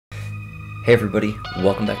Hey everybody,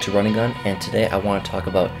 welcome back to Running Gun, and today I want to talk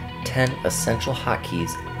about 10 essential hotkeys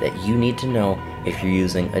that you need to know if you're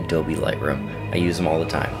using Adobe Lightroom. I use them all the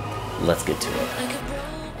time. Let's get to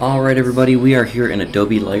it. Alright everybody, we are here in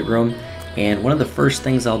Adobe Lightroom, and one of the first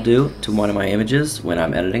things I'll do to one of my images when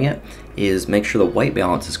I'm editing it is make sure the white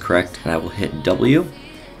balance is correct, and I will hit W,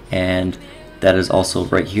 and that is also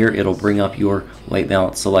right here. It'll bring up your white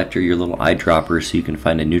balance selector, your little eyedropper, so you can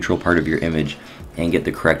find a neutral part of your image and get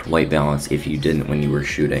the correct white balance if you didn't when you were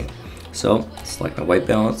shooting. So select my white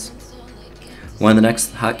balance. One of the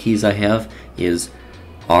next hotkeys I have is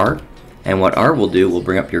R, and what R will do will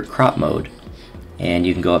bring up your crop mode, and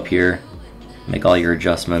you can go up here, make all your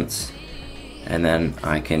adjustments, and then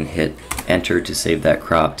I can hit enter to save that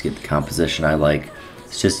crop to get the composition I like.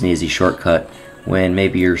 It's just an easy shortcut when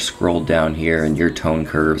maybe you're scrolled down here and your tone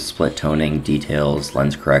curves, split toning, details,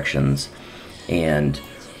 lens corrections, and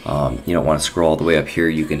you don't want to scroll all the way up here.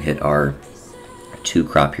 You can hit R to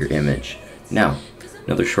crop your image. Now,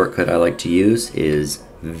 another shortcut I like to use is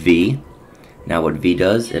V. Now what V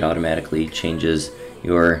does, it automatically changes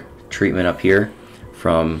your treatment up here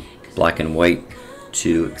from black and white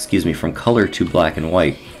to, from color to black and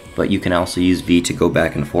white, but you can also use V to go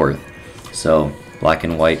back and forth. So black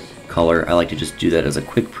and white, color, I like to just do that as a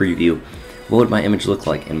quick preview. What would my image look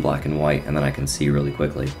like in black and white, and then I can see really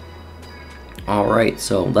quickly. Alright,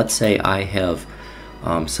 so let's say I have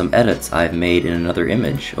some edits I've made in another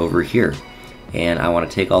image over here, and I want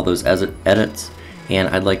to take all those edits and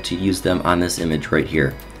I'd like to use them on this image right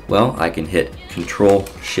here. Well, I can hit Control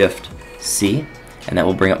Shift C, and that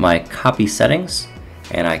will bring up my copy settings,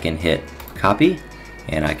 and I can hit copy,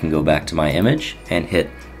 and I can go back to my image and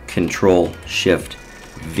hit Control Shift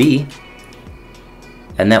V,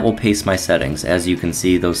 and that will paste my settings. As you can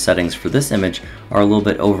see, those settings for this image are a little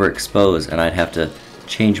bit overexposed, and I'd have to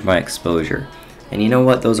change my exposure. And you know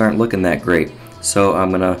what? Those aren't looking that great. So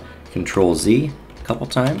I'm gonna Control Z a couple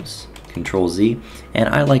times, Control Z, and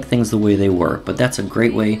I like things the way they were, but that's a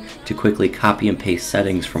great way to quickly copy and paste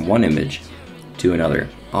settings from one image to another.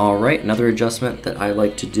 Alright, another adjustment that I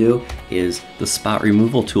like to do is the spot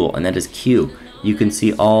removal tool, and that is Q. You can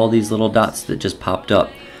see all these little dots that just popped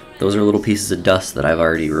up. Those are little pieces of dust that I've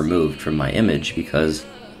already removed from my image because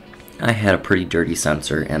I had a pretty dirty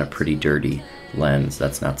sensor and a pretty dirty lens.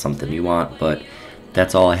 That's not something you want, but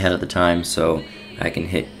that's all I had at the time, so I can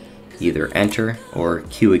hit either enter or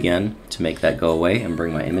Q again to make that go away and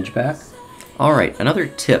bring my image back. Alright, another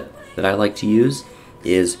tip that I like to use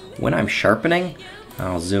is when I'm sharpening,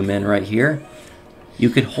 I'll zoom in right here,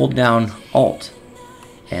 you could hold down Alt,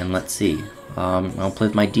 and let's see, I'll play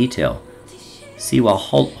with my detail. See, while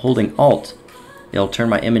holding Alt, it'll turn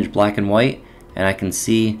my image black and white, and I can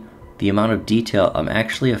see the amount of detail I'm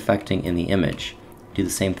actually affecting in the image. Do the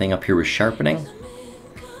same thing up here with sharpening,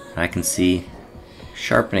 and I can see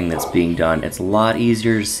sharpening that's being done. It's a lot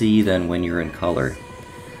easier to see than when you're in color.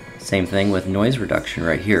 Same thing with noise reduction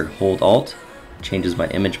right here. Hold Alt, changes my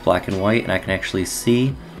image black and white, and I can actually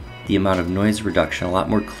see the amount of noise reduction a lot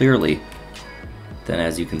more clearly than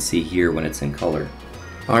as you can see here when it's in color.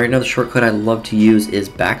 Alright, another shortcut I love to use is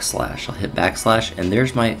backslash. I'll hit backslash, and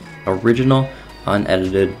there's my original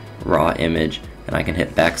unedited raw image, and I can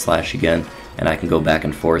hit backslash again, and I can go back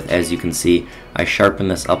and forth. As you can see, I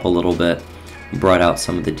sharpened this up a little bit, brought out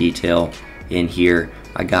some of the detail in here.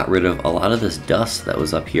 I got rid of a lot of this dust that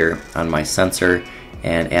was up here on my sensor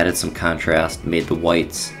and added some contrast, made the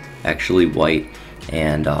whites actually white,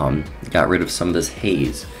 and got rid of some of this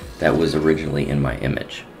haze that was originally in my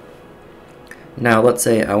image. Now let's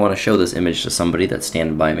say I want to show this image to somebody that's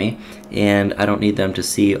standing by me, and I don't need them to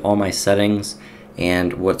see all my settings,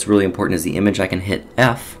 and what's really important is the image. I can hit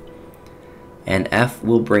F, and F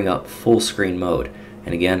will bring up full screen mode,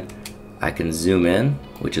 and again I can zoom in,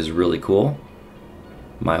 which is really cool.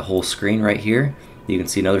 My whole screen right here. You can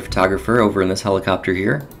see another photographer over in this helicopter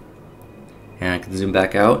here, and I can zoom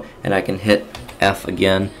back out, and I can hit F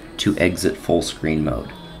again to exit full screen mode.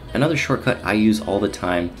 Another shortcut I use all the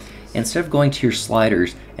time, instead of going to your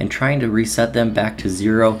sliders and trying to reset them back to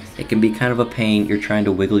 0, it can be kind of a pain. You're trying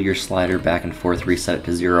to wiggle your slider back and forth, reset it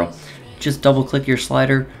to 0. Just double click your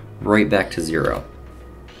slider right back to 0.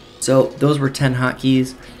 So those were 10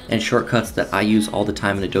 hotkeys and shortcuts that I use all the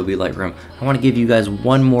time in Adobe Lightroom. I want to give you guys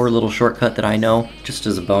one more little shortcut that I know just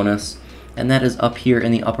as a bonus, and that is up here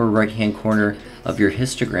in the upper right hand corner of your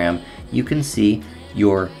histogram. You can see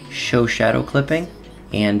your show shadow clipping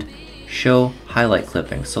and show highlight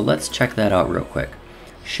clipping. So let's check that out real quick.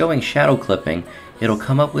 Showing shadow clipping, it'll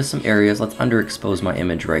come up with some areas. Let's underexpose my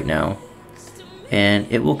image right now, and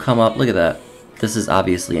it will come up. Look at that. This is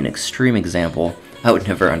obviously an extreme example. I would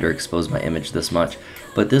never underexpose my image this much,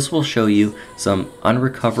 but this will show you some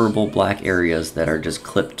unrecoverable black areas that are just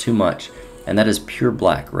clipped too much, and that is pure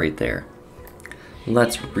black right there.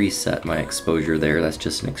 Let's reset my exposure there. That's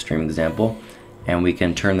just an extreme example, and we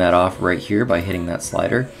can turn that off right here by hitting that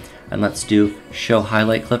slider. And let's do show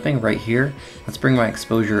highlight clipping right here. Let's bring my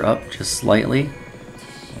exposure up just slightly.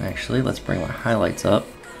 Actually, let's bring my highlights up,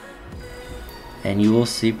 and you will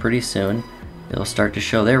see pretty soon it'll start to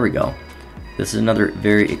show. There we go. This is another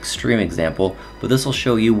very extreme example, but this will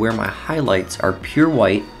show you where my highlights are pure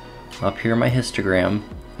white. Up here in my histogram,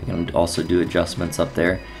 I can also do adjustments up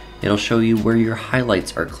there. It'll show you where your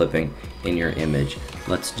highlights are clipping in your image.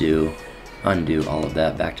 Let's undo all of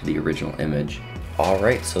that back to the original image.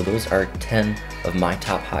 Alright, so those are 10 of my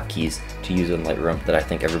top hotkeys to use in Lightroom that I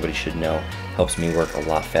think everybody should know. Helps me work a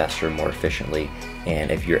lot faster, more efficiently,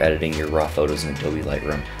 and if you're editing your raw photos in Adobe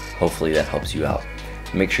Lightroom, hopefully that helps you out.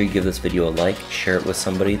 Make sure you give this video a like, share it with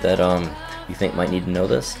somebody that you think might need to know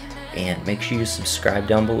this, and make sure you subscribe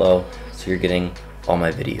down below so you're getting all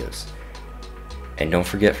my videos. And don't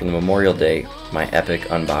forget, for the Memorial Day, my epic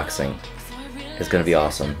unboxing is going to be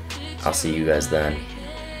awesome. I'll see you guys then.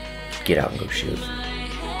 Get out and go shoot.